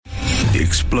The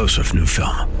explosive new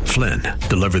film, Flynn,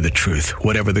 deliver the truth,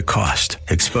 whatever the cost,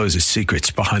 exposes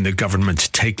secrets behind the government's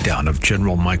takedown of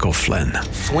General Michael Flynn.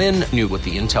 Flynn knew what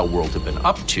the intel world had been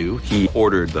up to. He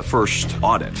ordered the first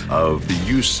audit of the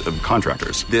use of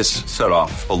contractors. This set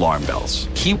off alarm bells.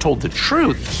 He told the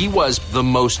truth. He was the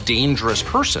most dangerous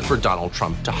person for Donald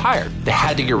Trump to hire. They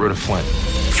had to get rid of Flynn.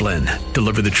 Flynn,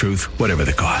 deliver the truth, whatever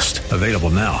the cost. Available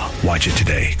now. Watch it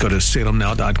today. Go to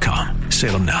salemnow.com.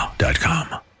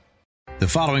 salemnow.com. The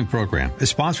following program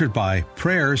is sponsored by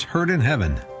Prayers Heard in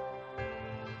Heaven.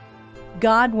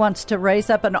 God wants to raise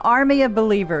up an army of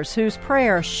believers whose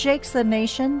prayer shakes the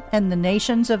nation and the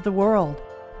nations of the world.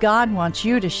 God wants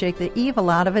you to shake the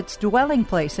evil out of its dwelling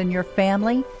place in your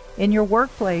family, in your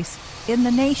workplace, in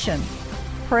the nation.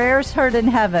 Prayers Heard in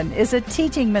Heaven is a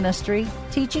teaching ministry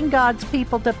teaching God's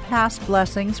people to pass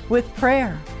blessings with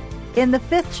prayer. In the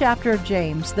 5th chapter of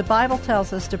James, the Bible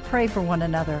tells us to pray for one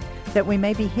another that we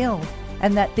may be healed,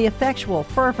 and that the effectual,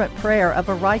 fervent prayer of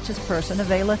a righteous person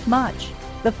availeth much.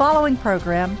 The following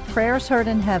program, Prayers Heard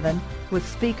in Heaven, with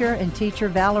speaker and teacher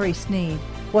Valerie Sneed,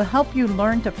 will help you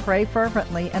learn to pray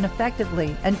fervently and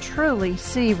effectively and truly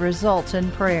see results in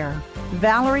prayer.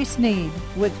 Valerie Sneed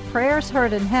with Prayers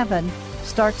Heard in Heaven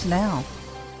starts now.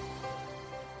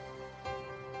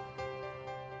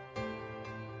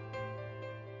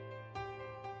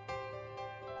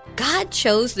 God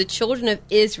chose the children of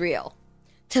Israel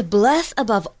to bless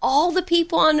above all the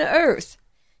people on the earth,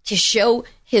 to show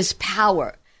his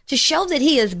power, to show that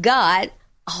he is God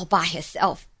all by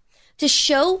himself, to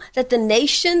show that the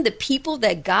nation, the people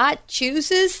that God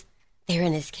chooses, they're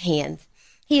in his hands.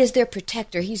 He is their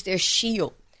protector. He's their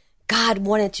shield. God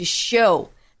wanted to show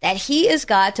that he is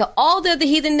God to all the other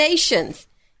heathen nations.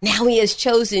 Now he has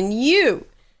chosen you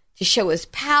to show his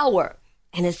power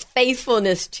and his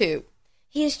faithfulness too.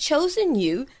 He has chosen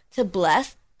you to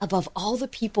bless above all the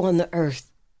people on the earth.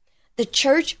 The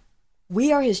church,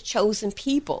 we are his chosen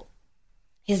people,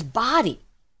 his body,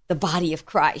 the body of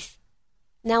Christ.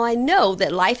 Now I know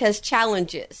that life has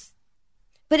challenges,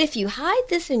 but if you hide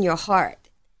this in your heart,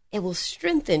 it will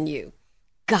strengthen you.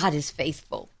 God is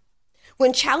faithful.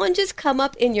 When challenges come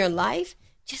up in your life,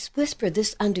 just whisper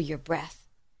this under your breath.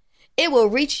 It will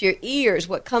reach your ears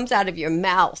what comes out of your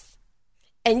mouth,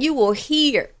 and you will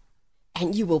hear,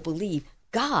 and you will believe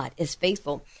God is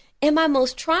faithful. In my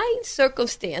most trying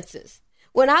circumstances,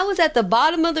 when I was at the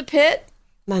bottom of the pit,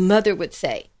 my mother would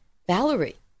say,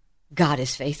 Valerie, God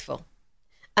is faithful.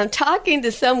 I'm talking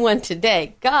to someone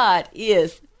today. God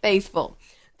is faithful.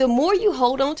 The more you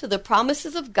hold on to the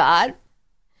promises of God,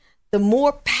 the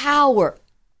more power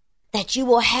that you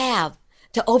will have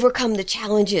to overcome the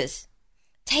challenges.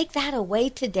 Take that away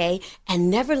today and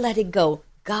never let it go.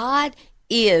 God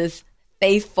is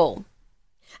faithful.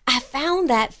 I found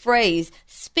that phrase,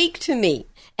 speak to me,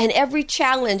 in every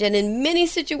challenge and in many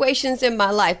situations in my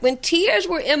life. When tears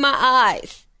were in my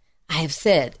eyes, I have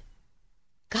said,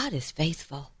 God is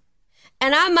faithful.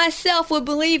 And I myself would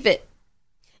believe it.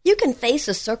 You can face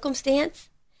a circumstance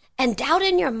and doubt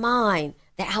in your mind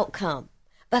the outcome,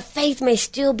 but faith may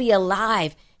still be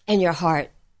alive in your heart.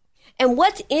 And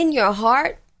what's in your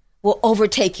heart will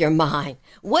overtake your mind.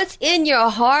 What's in your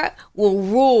heart will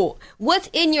rule. What's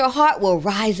in your heart will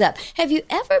rise up. Have you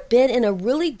ever been in a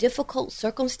really difficult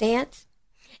circumstance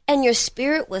and your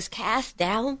spirit was cast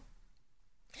down?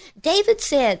 David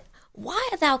said, why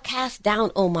art thou cast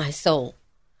down, O my soul?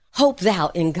 Hope thou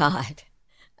in God.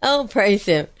 Oh, praise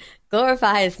him.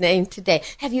 Glorify his name today.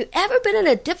 Have you ever been in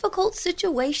a difficult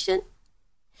situation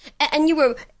and you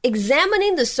were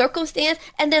examining the circumstance,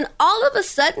 and then all of a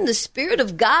sudden the Spirit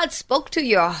of God spoke to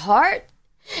your heart,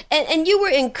 and you were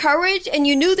encouraged, and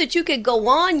you knew that you could go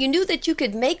on, you knew that you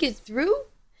could make it through?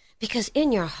 Because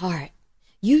in your heart,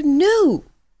 you knew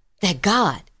that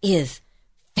God is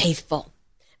faithful.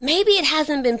 Maybe it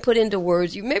hasn't been put into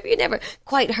words. Maybe you never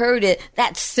quite heard it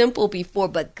that simple before,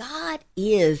 but God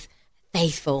is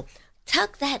faithful.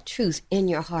 Tuck that truth in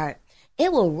your heart.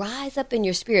 It will rise up in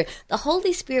your spirit. The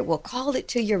Holy Spirit will call it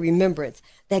to your remembrance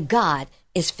that God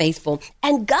is faithful.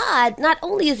 And God, not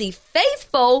only is he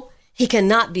faithful, he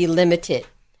cannot be limited.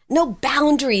 No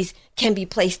boundaries can be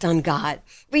placed on God.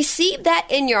 Receive that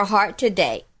in your heart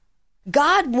today.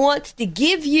 God wants to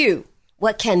give you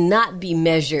what cannot be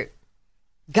measured.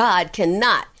 God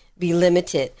cannot be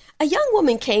limited. A young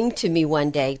woman came to me one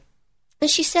day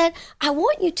and she said, I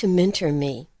want you to mentor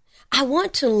me. I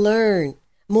want to learn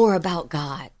more about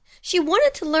God. She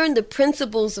wanted to learn the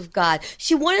principles of God.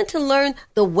 She wanted to learn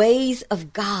the ways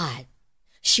of God.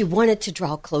 She wanted to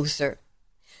draw closer.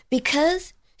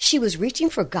 Because she was reaching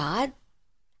for God,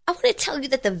 I want to tell you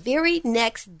that the very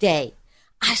next day,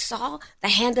 I saw the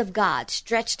hand of God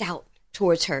stretched out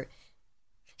towards her.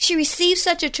 She received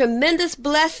such a tremendous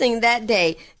blessing that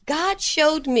day. God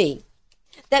showed me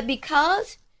that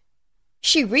because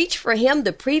she reached for him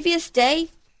the previous day,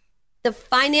 the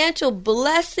financial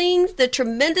blessings, the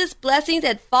tremendous blessings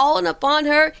had fallen upon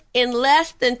her in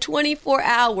less than 24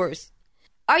 hours.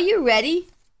 Are you ready?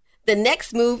 The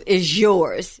next move is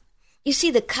yours. You see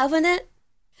the covenant?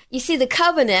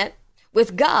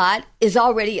 With God is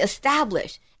already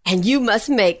established, and you must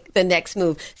make the next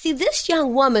move. See, this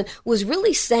young woman was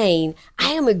really saying,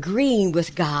 I am agreeing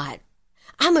with God.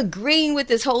 I'm agreeing with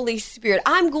His Holy Spirit.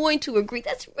 I'm going to agree.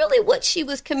 That's really what she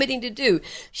was committing to do.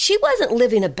 She wasn't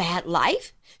living a bad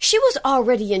life. She was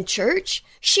already in church.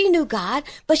 She knew God,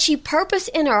 but she purposed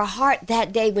in her heart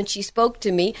that day when she spoke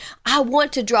to me, I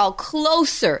want to draw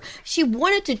closer. She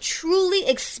wanted to truly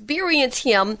experience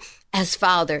Him as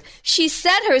Father. She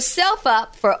set herself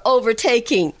up for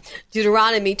overtaking.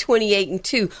 Deuteronomy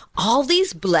 28:2. All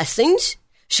these blessings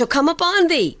shall come upon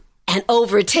thee and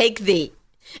overtake thee,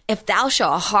 if thou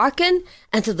shalt hearken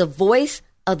unto the voice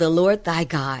of the Lord thy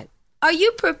God. Are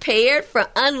you prepared for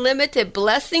unlimited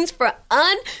blessings, for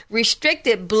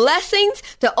unrestricted blessings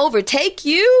to overtake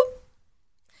you?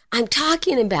 I'm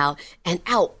talking about an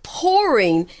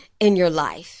outpouring in your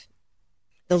life.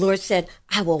 The Lord said,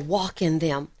 I will walk in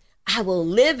them. I will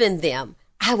live in them.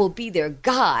 I will be their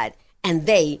God, and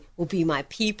they will be my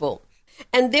people.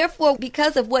 And therefore,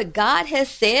 because of what God has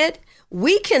said,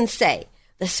 we can say,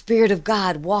 the Spirit of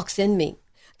God walks in me.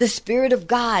 The Spirit of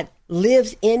God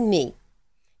lives in me.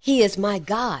 He is my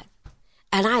God,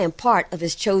 and I am part of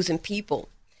His chosen people.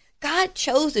 God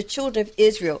chose the children of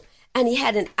Israel, and He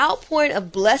had an outpouring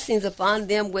of blessings upon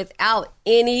them without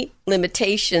any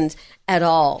limitations at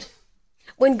all.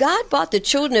 When God brought the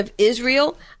children of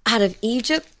Israel out of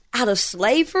Egypt, out of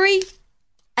slavery,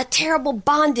 a terrible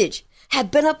bondage had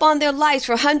been upon their lives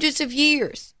for hundreds of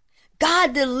years.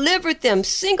 God delivered them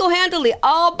single-handedly,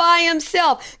 all by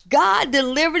Himself. God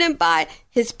delivered them by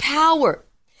His power.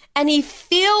 And He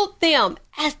filled them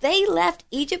as they left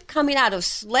Egypt coming out of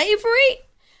slavery.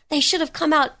 They should have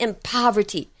come out in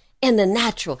poverty, in the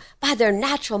natural. By their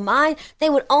natural mind, they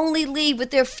would only leave with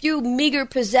their few meager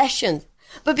possessions.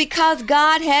 But because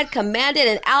God had commanded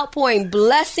an outpouring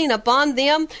blessing upon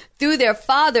them through their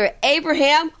father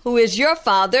Abraham, who is your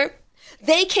father,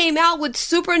 they came out with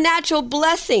supernatural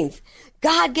blessings.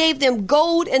 God gave them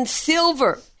gold and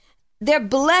silver. Their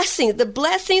blessings, the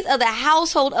blessings of the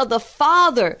household of the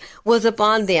Father was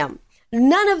upon them.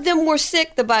 None of them were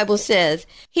sick, the Bible says.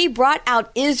 He brought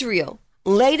out Israel,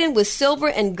 laden with silver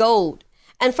and gold.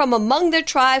 And from among their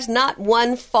tribes, not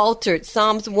one faltered.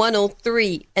 Psalms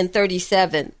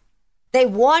 103:37. They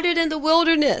wandered in the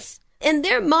wilderness. In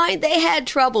their mind, they had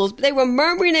troubles. They were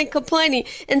murmuring and complaining.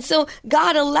 And so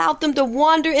God allowed them to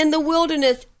wander in the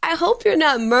wilderness. I hope you're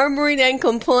not murmuring and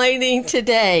complaining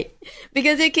today,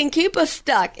 because it can keep us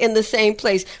stuck in the same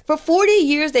place. For 40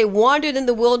 years, they wandered in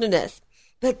the wilderness,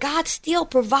 but God still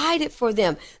provided for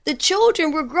them. The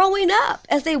children were growing up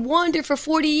as they wandered for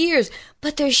 40 years,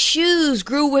 but their shoes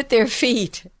grew with their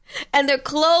feet, and their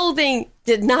clothing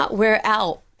did not wear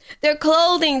out. Their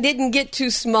clothing didn't get too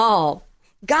small.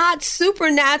 God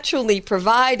supernaturally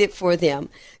provided for them.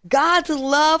 God's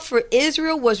love for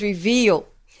Israel was revealed.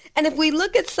 And if we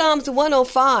look at Psalms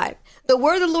 105, the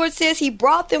word of the Lord says He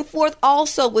brought them forth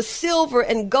also with silver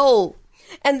and gold,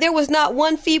 and there was not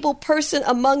one feeble person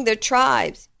among their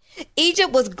tribes.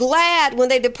 Egypt was glad when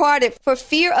they departed, for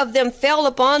fear of them fell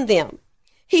upon them.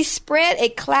 He spread a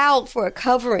cloud for a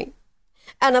covering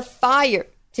and a fire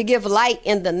to give light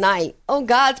in the night. Oh,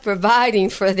 God's providing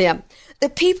for them. The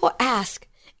people asked,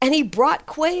 and He brought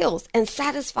quails and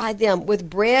satisfied them with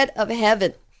bread of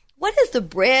heaven. What is the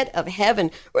bread of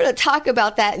heaven? We're going to talk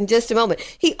about that in just a moment.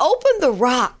 He opened the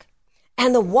rock,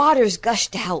 and the waters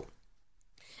gushed out.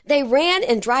 They ran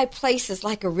in dry places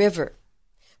like a river.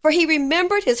 For He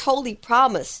remembered His holy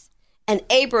promise and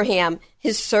Abraham,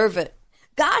 His servant.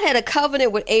 God had a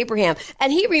covenant with Abraham,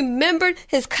 and He remembered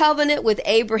His covenant with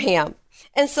Abraham.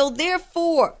 And so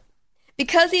therefore,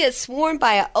 because He had sworn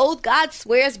by an oath, God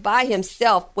swears by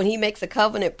Himself when He makes a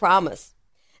covenant promise.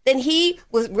 Then He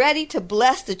was ready to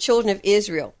bless the children of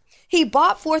Israel. He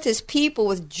brought forth His people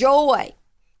with joy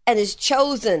and His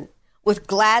chosen with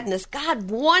gladness.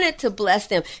 God wanted to bless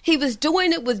them. He was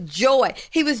doing it with joy.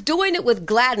 He was doing it with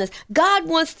gladness. God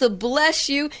wants to bless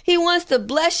you. He wants to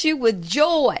bless you with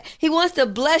joy. He wants to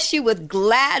bless you with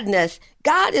gladness.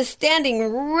 God is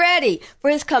standing ready for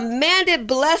His commanded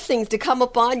blessings to come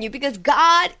upon you, because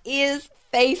God is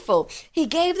faithful. He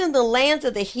gave them the lands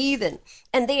of the heathen,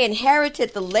 and they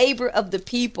inherited the labor of the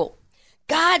people.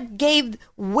 God gave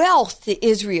wealth to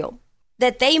Israel.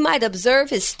 that they might observe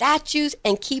his statutes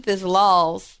and keep his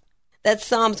laws. That's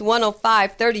Psalms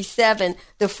 105, 37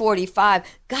 to 45.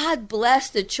 God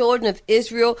blessed the children of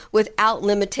Israel without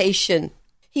limitation.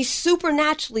 He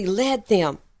supernaturally led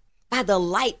them by the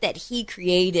light that he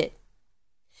created.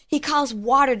 He caused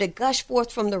water to gush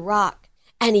forth from the rock,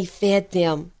 and he fed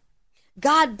them.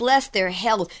 God blessed their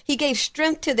health. He gave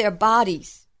strength to their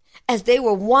bodies as they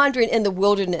were wandering in the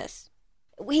wilderness.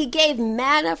 He gave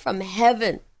manna from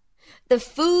heaven. The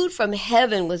food from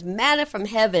heaven was manna from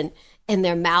heaven in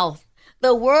their mouth.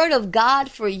 The word of God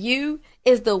for you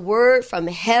is the word from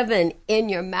heaven in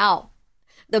your mouth.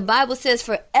 The Bible says,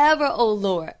 forever, O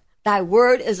Lord, thy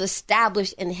word is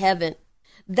established in heaven.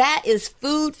 That is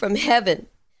food from heaven.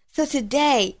 So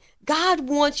today, God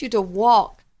wants you to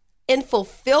walk in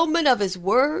fulfillment of his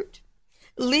word,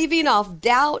 leaving off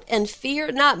doubt and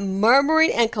fear, not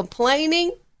murmuring and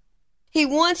complaining. He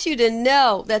wants you to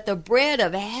know that the bread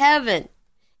of heaven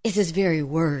is his very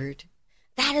word.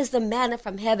 That is the manna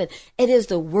from heaven. It is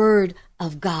the word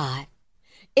of God.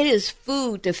 It is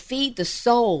food to feed the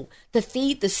soul, to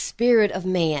feed the spirit of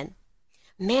man.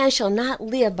 Man shall not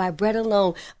live by bread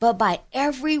alone, but by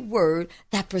every word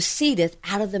that proceedeth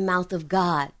out of the mouth of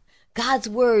God. God's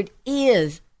word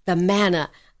is the manna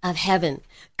of heaven.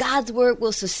 God's word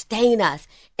will sustain us.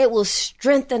 It will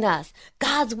strengthen us.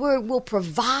 God's word will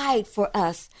provide for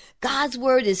us. God's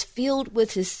word is filled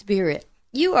with his spirit.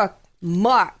 You are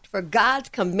marked for God's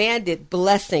commanded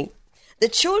blessing. The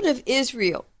children of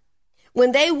Israel,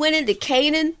 when they went into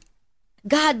Canaan,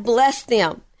 God blessed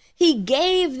them. He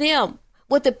gave them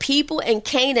what the people in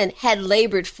Canaan had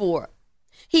labored for.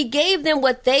 He gave them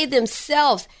what they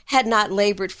themselves had not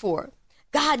labored for.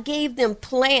 God gave them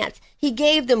plants. He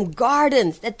gave them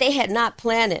gardens that they had not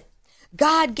planted.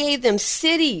 God gave them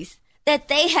cities that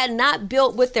they had not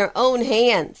built with their own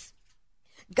hands.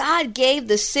 God gave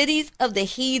the cities of the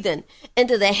heathen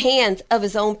into the hands of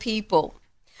his own people.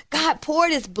 God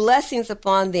poured his blessings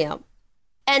upon them.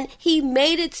 And he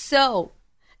made it so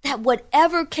that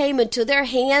whatever came into their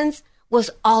hands was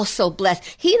also blessed.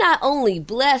 He not only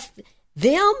blessed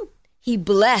them, he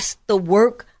blessed the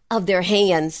work of their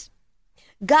hands.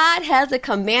 God has a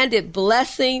commanded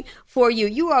blessing for you.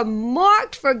 You are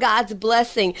marked for God's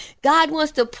blessing. God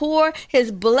wants to pour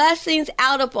his blessings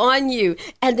out upon you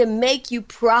and to make you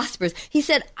prosperous. He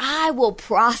said, I will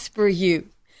prosper you.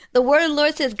 The word of the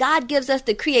Lord says God gives us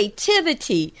the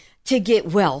creativity to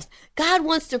get wealth. God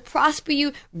wants to prosper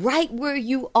you right where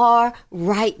you are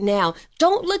right now.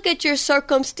 Don't look at your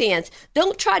circumstance.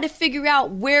 Don't try to figure out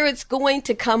where it's going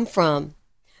to come from.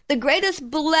 The greatest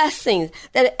blessings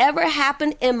that ever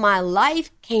happened in my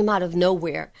life came out of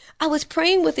nowhere. I was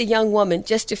praying with a young woman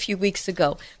just a few weeks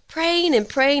ago, praying and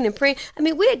praying and praying. I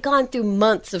mean, we had gone through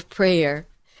months of prayer,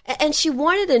 and she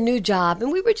wanted a new job,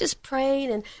 and we were just praying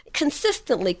and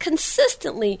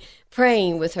consistently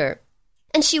praying with her.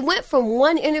 And she went from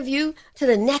one interview to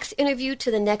the next interview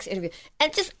to the next interview,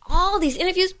 and just all these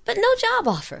interviews, but no job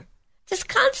offer. Just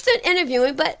constant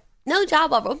interviewing, but no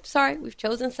job offer. Oh, sorry, we've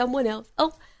chosen someone else.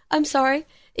 Oh, I'm sorry,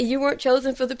 you weren't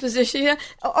chosen for the position,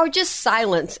 or just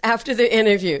silence after the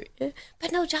interview,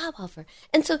 but no job offer.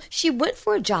 And so she went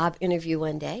for a job interview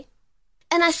one day,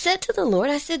 and I said to the Lord,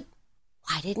 I said,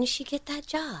 why didn't she get that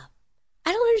job?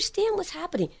 I don't understand what's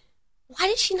happening. Why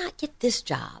did she not get this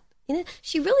job? You know,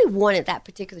 she really wanted that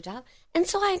particular job. And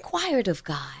so I inquired of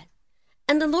God,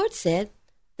 and the Lord said,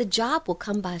 the job will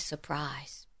come by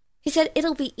surprise. He said,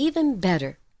 it'll be even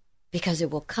better because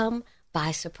it will come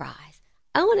by surprise.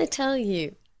 I want to tell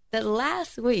you that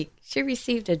last week she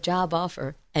received a job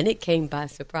offer, and it came by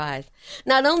surprise.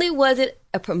 Not only was it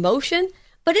a promotion,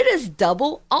 but it is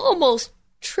double, almost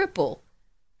triple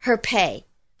her pay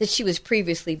that she was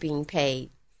previously being paid.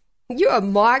 You are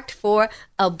marked for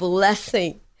a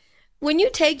blessing. When you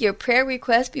take your prayer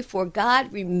request before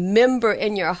God, remember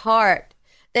in your heart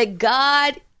that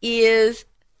God is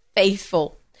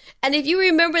faithful. And if you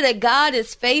remember that God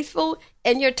is faithful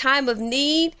in your time of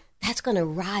need, that's going to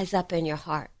rise up in your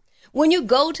heart. When you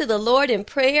go to the Lord in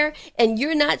prayer and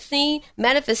you're not seeing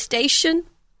manifestation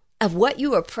of what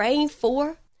you are praying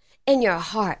for in your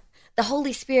heart, the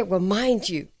Holy Spirit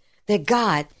reminds you that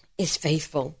God is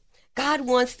faithful. God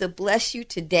wants to bless you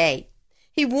today.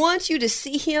 He wants you to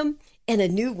see him in a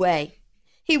new way.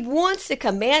 He wants to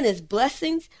command his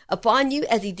blessings upon you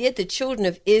as he did the children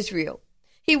of Israel.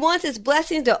 He wants his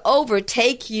blessings to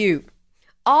overtake you.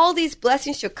 All these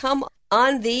blessings shall come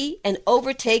on thee and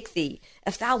overtake thee,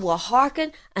 if thou wilt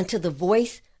hearken unto the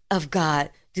voice of God.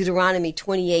 Deuteronomy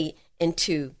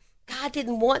 28:2. God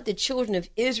didn't want the children of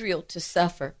Israel to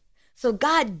suffer. So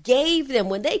God gave them,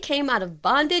 when they came out of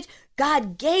bondage,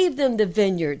 God gave them the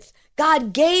vineyards.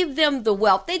 God gave them the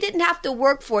wealth. They didn't have to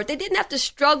work for it. They didn't have to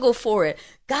struggle for it.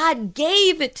 God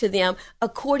gave it to them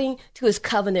according to his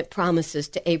covenant promises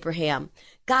to Abraham.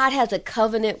 God has a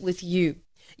covenant with you.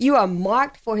 You are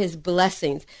marked for his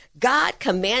blessings. God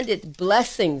commanded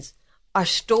blessings are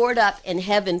stored up in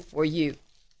heaven for you.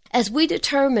 As we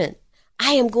determine,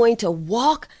 I am going to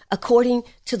walk according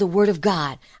to the word of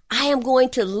God. I am going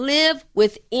to live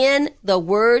within the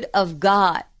word of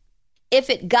God. If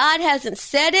God hasn't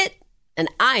said it, then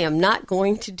I am not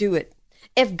going to do it.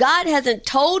 If God hasn't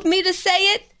told me to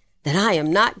say it, then I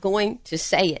am not going to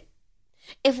say it.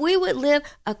 If we would live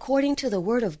according to the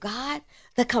word of God,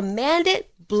 the commanded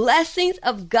blessings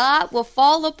of God will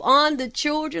fall upon the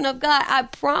children of God. I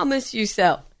promise you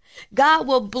so. God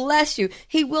will bless you.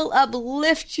 He will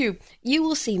uplift you. You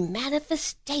will see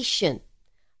manifestation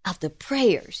of the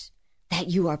prayers that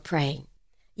you are praying.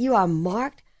 You are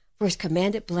marked for his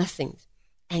commanded blessings,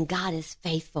 and God is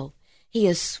faithful. He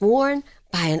is sworn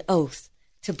by an oath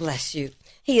to bless you.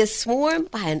 He is sworn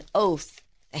by an oath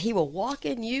that he will walk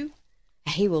in you,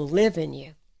 that he will live in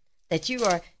you, that you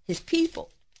are his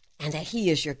people, and that he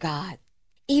is your God.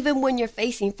 Even when you're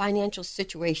facing financial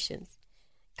situations,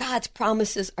 God's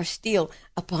promises are still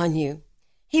upon you.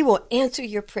 He will answer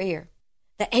your prayer.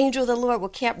 The angel of the Lord will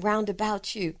camp round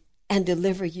about you and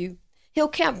deliver you. He'll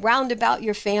camp round about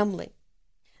your family.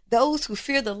 Those who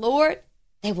fear the Lord,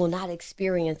 they will not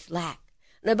experience lack.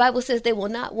 And the Bible says they will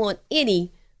not want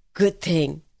any good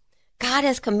thing. God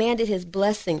has commanded his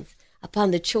blessings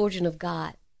upon the children of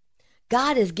God.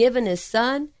 God has given his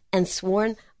son and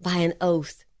sworn by an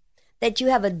oath that you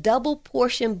have a double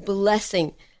portion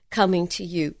blessing coming to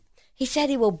you. He said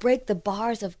he will break the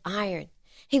bars of iron.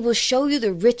 He will show you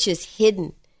the riches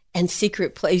hidden and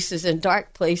secret places and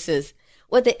dark places.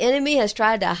 What the enemy has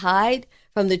tried to hide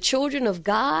from the children of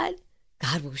God,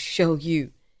 God will show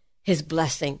you his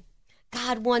blessing.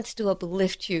 God wants to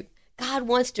uplift you. God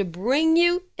wants to bring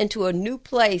you into a new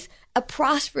place, a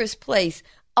prosperous place,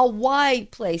 a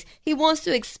wide place. He wants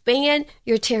to expand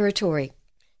your territory.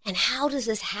 And how does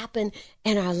this happen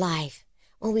in our life?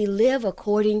 When we live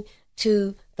according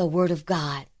to the word of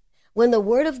God. When the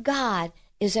word of God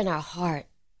is in our heart.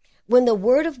 When the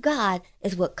word of God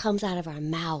is what comes out of our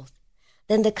mouth,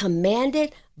 then the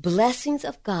commanded blessings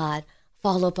of God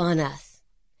fall upon us.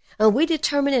 And we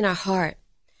determine in our heart,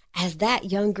 as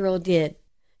that young girl did,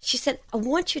 she said, I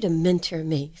want you to mentor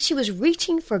me. She was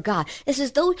reaching for God. It's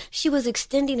as though she was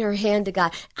extending her hand to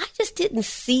God. I just didn't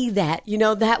see that,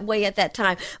 that way at that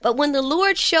time. But when the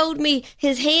Lord showed me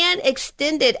his hand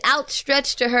extended,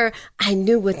 outstretched to her, I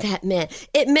knew what that meant.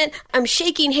 It meant I'm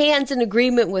shaking hands in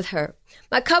agreement with her.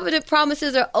 My covenant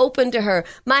promises are open to her.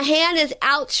 My hand is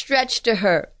outstretched to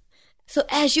her. So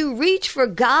as you reach for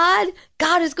God,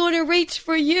 God is going to reach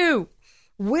for you.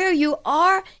 Where you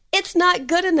are, it's not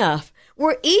good enough.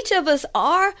 Where each of us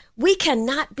are, we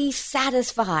cannot be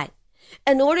satisfied.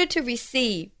 In order to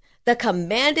receive the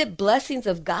commanded blessings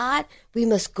of God, we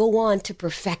must go on to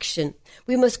perfection.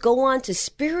 We must go on to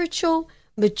spiritual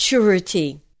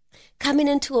maturity, coming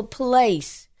into a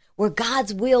place where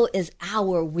God's will is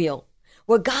our will,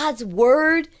 where God's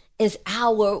word is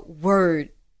our word.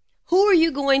 Who are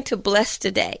you going to bless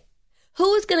today?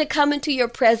 Who is going to come into your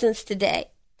presence today?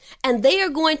 And they are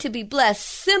going to be blessed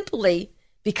simply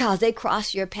because they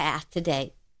cross your path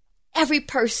today. Every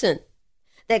person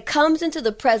that comes into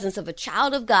the presence of a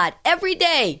child of God every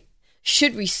day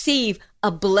should receive a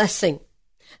blessing.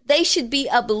 They should be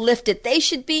uplifted. They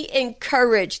should be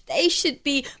encouraged. They should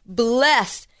be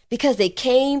blessed because they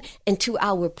came into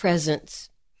our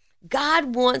presence.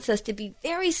 God wants us to be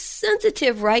very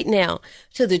sensitive right now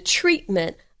to the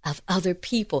treatment of other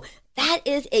people. That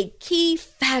is a key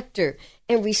factor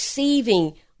in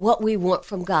receiving what we want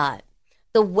from God.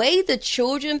 The way the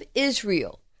children of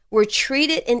Israel were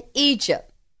treated in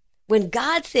Egypt, when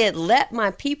God said, let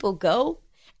my people go,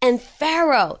 and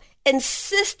Pharaoh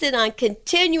insisted on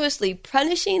continuously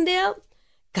punishing them,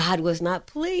 God was not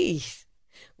pleased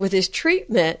with his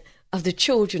treatment of the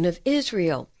children of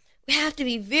Israel. We have to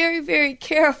be very, very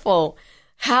careful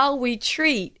how we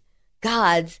treat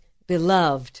God's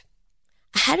beloved.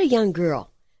 I had a young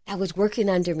girl that was working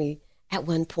under me at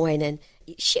one point, and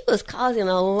she was causing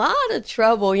a lot of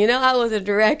trouble. I was a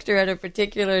director at a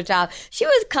particular job. She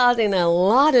was causing a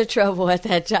lot of trouble at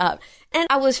that job. And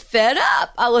I was fed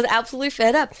up. I was absolutely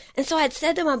fed up. And so I had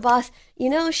said to my boss,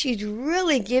 she's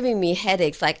really giving me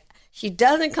headaches. Like, she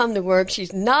doesn't come to work.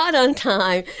 She's not on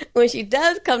time. When she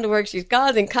does come to work, she's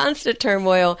causing constant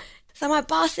turmoil. So my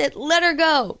boss said, let her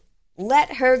go.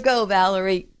 Let her go,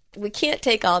 Valerie. We can't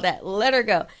take all that. Let her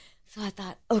go. So I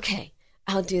thought, okay,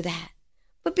 I'll do that.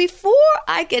 But before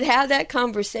I could have that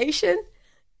conversation,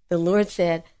 the Lord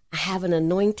said, I have an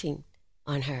anointing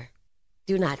on her.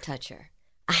 Do not touch her.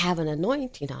 I have an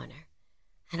anointing on her.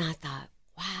 And I thought,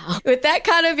 wow, with that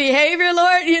kind of behavior,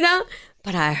 Lord,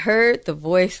 But I heard the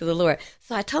voice of the Lord.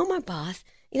 So I told my boss,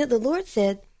 the Lord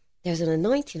said, there's an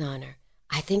anointing on her.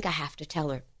 I think I have to tell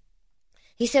her.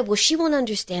 He said, well, she won't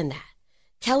understand that.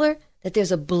 Tell her that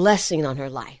there's a blessing on her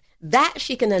life. That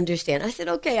she can understand. I said,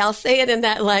 okay, I'll say it in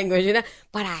that language,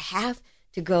 But I have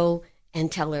to go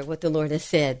and tell her what the Lord has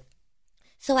said.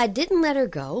 So I didn't let her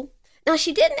go. Now,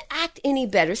 she didn't act any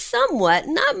better, somewhat,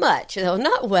 not much,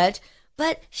 not much,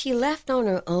 but she left on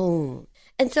her own.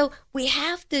 And so we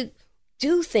have to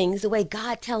do things the way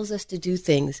God tells us to do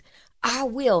things. Our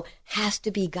will has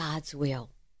to be God's will.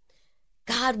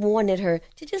 God wanted her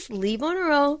to just leave on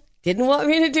her own, didn't want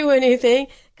me to do anything.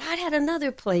 God had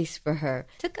another place for her.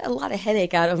 Took a lot of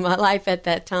headache out of my life at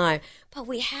that time. But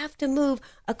we have to move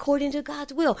according to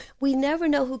God's will. We never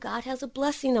know who God has a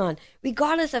blessing on,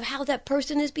 regardless of how that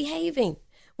person is behaving.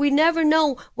 We never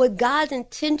know what God's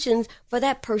intentions for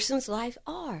that person's life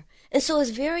are. And so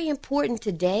it's very important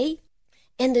today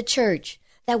in the church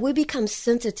that we become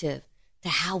sensitive to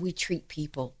how we treat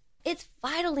people. It's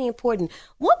vitally important.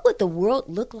 What would the world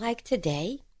look like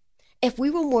today if we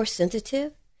were more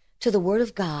sensitive to the Word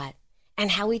of God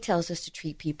and how He tells us to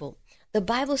treat people? The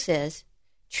Bible says,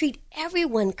 treat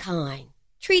everyone kind.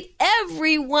 Treat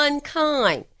everyone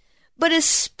kind, but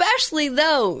especially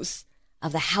those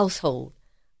of the household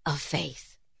of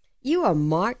faith. You are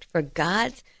marked for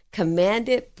God's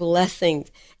commanded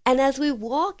blessings. And as we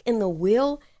walk in the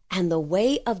will and the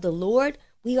way of the Lord,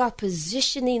 we are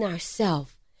positioning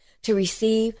ourselves to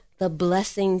receive the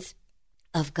blessings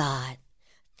of God.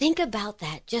 Think about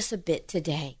that just a bit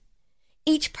today.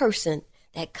 Each person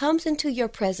that comes into your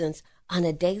presence on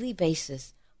a daily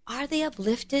basis, are they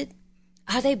uplifted?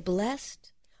 Are they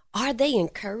blessed? Are they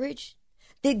encouraged?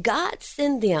 Did God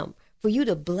send them for you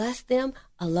to bless them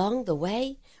along the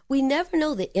way? We never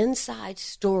know the inside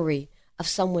story of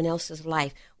someone else's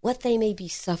life, what they may be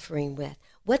suffering with,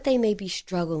 what they may be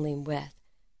struggling with,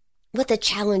 what the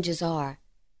challenges are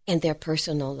in their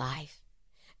personal life.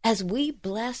 As we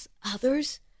bless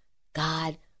others,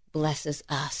 God blesses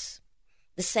us.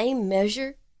 The same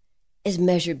measure is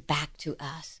measured back to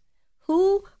us.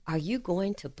 Who are you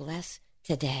going to bless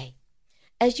today?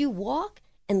 As you walk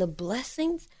in the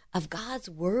blessings of God's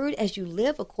word, as you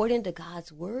live according to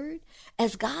God's word,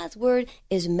 as God's word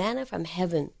is manna from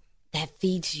heaven that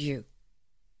feeds you,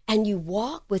 and you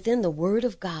walk within the word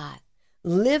of God,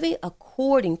 living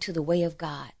according to the way of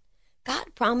God,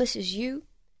 God promises you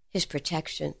His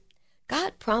protection.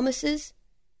 God promises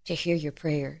to hear your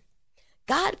prayer.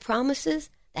 God promises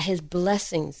that His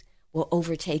blessings will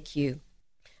overtake you.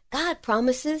 God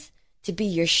promises to be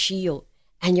your shield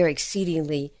and your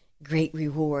exceedingly great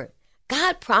reward.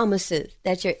 God promises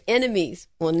that your enemies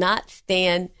will not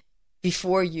stand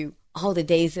before you all the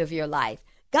days of your life.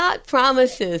 God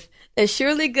promises that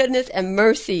surely goodness and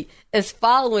mercy is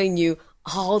following you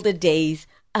all the days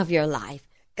of your life.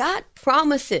 God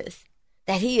promises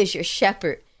that He is your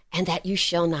shepherd and that you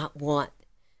shall not want.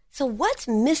 So what's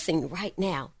missing right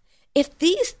now? If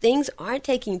these things aren't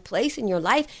taking place in your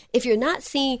life, if you're not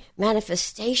seeing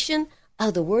manifestation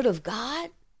of the Word of God,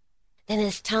 then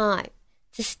it's time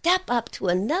to step up to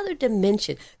another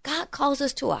dimension. God calls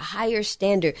us to a higher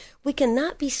standard. We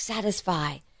cannot be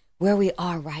satisfied where we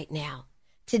are right now.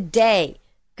 Today,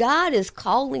 God is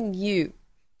calling you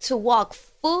to walk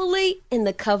fully in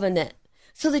the covenant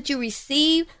so that you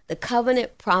receive the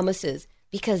covenant promises,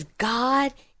 because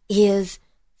God is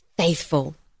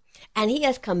faithful. And He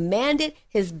has commanded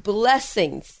His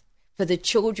blessings for the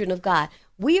children of God.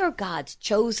 We are God's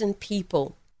chosen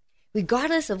people.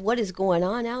 Regardless of what is going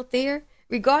on out there,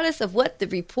 regardless of what the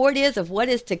report is of what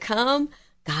is to come,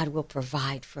 God will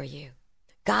provide for you.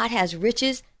 God has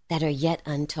riches that are yet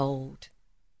untold.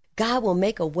 God will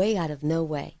make a way out of no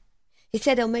way. He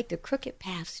said He'll make the crooked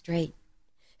path straight.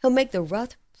 He'll make the rough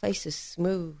places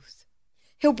smooth.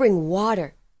 He'll bring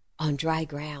water on dry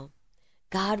ground.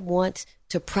 God wants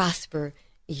to prosper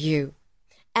you.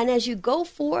 And as you go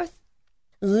forth,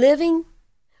 living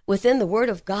within the Word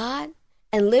of God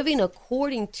and living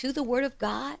according to the Word of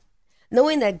God,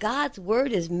 knowing that God's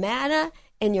Word is manna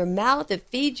in your mouth that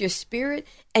feeds your spirit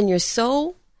and your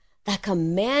soul, the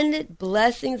commanded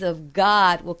blessings of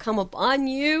God will come upon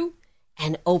you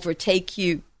and overtake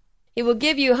you. He will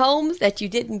give you homes that you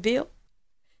didn't build.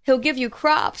 He'll give you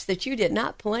crops that you did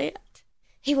not plant.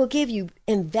 He will give you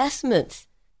investments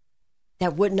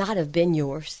that would not have been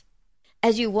yours.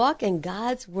 As you walk in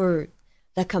God's word,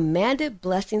 the commanded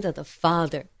blessings of the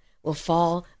Father will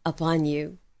fall upon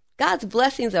you. God's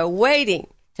blessings are waiting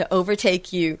to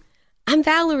overtake you. I'm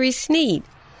Valerie Sneed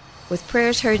with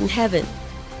Prayers Heard in Heaven,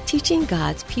 teaching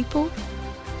God's people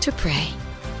to pray.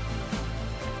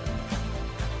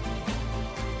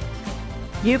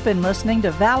 You've been listening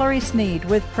to Valerie Sneed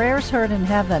with Prayers Heard in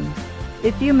Heaven.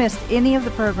 If you missed any of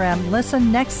the program,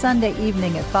 listen next Sunday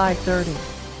evening at 5:30.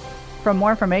 For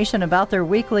more information about their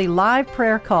weekly live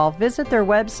prayer call, visit their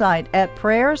website at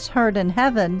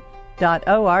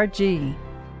prayersheardinheaven.org.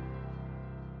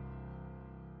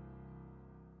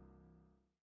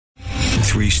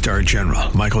 3-star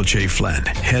General Michael J. Flynn,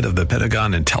 head of the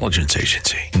Pentagon Intelligence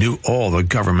Agency, knew all the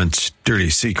government's dirty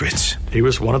secrets. He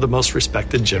was one of the most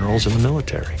respected generals in the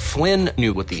military. Flynn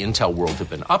knew what the intel world had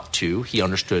been up to. He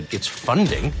understood its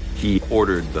funding. He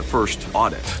ordered the first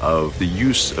audit of the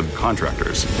use of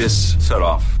contractors. This set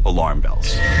off alarm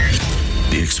bells.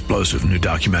 The explosive new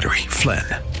documentary, Flynn,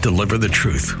 Deliver the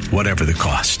Truth, Whatever the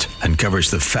Cost, uncovers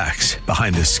the facts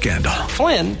behind this scandal.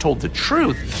 Flynn told the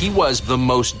truth. He was the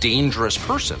most dangerous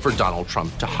person for Donald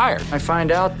Trump to hire. I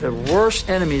find out the worst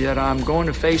enemy that I'm going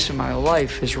to face in my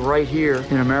life is right here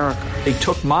in America. They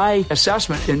took my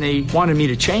assessment and they wanted me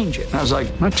to change it. And I was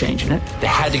like, I'm not changing it. They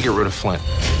had to get rid of Flynn.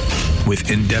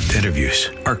 With in-depth interviews,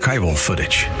 archival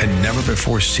footage, and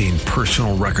never-before-seen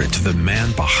personal records of the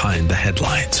man behind the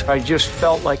headlines. I just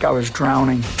felt like I was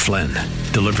drowning. Flynn,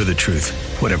 Deliver the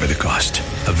Truth, Whatever the Cost.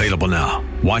 Available now.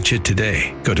 Watch it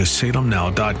today. Go to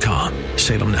salemnow.com.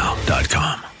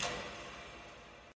 salemnow.com.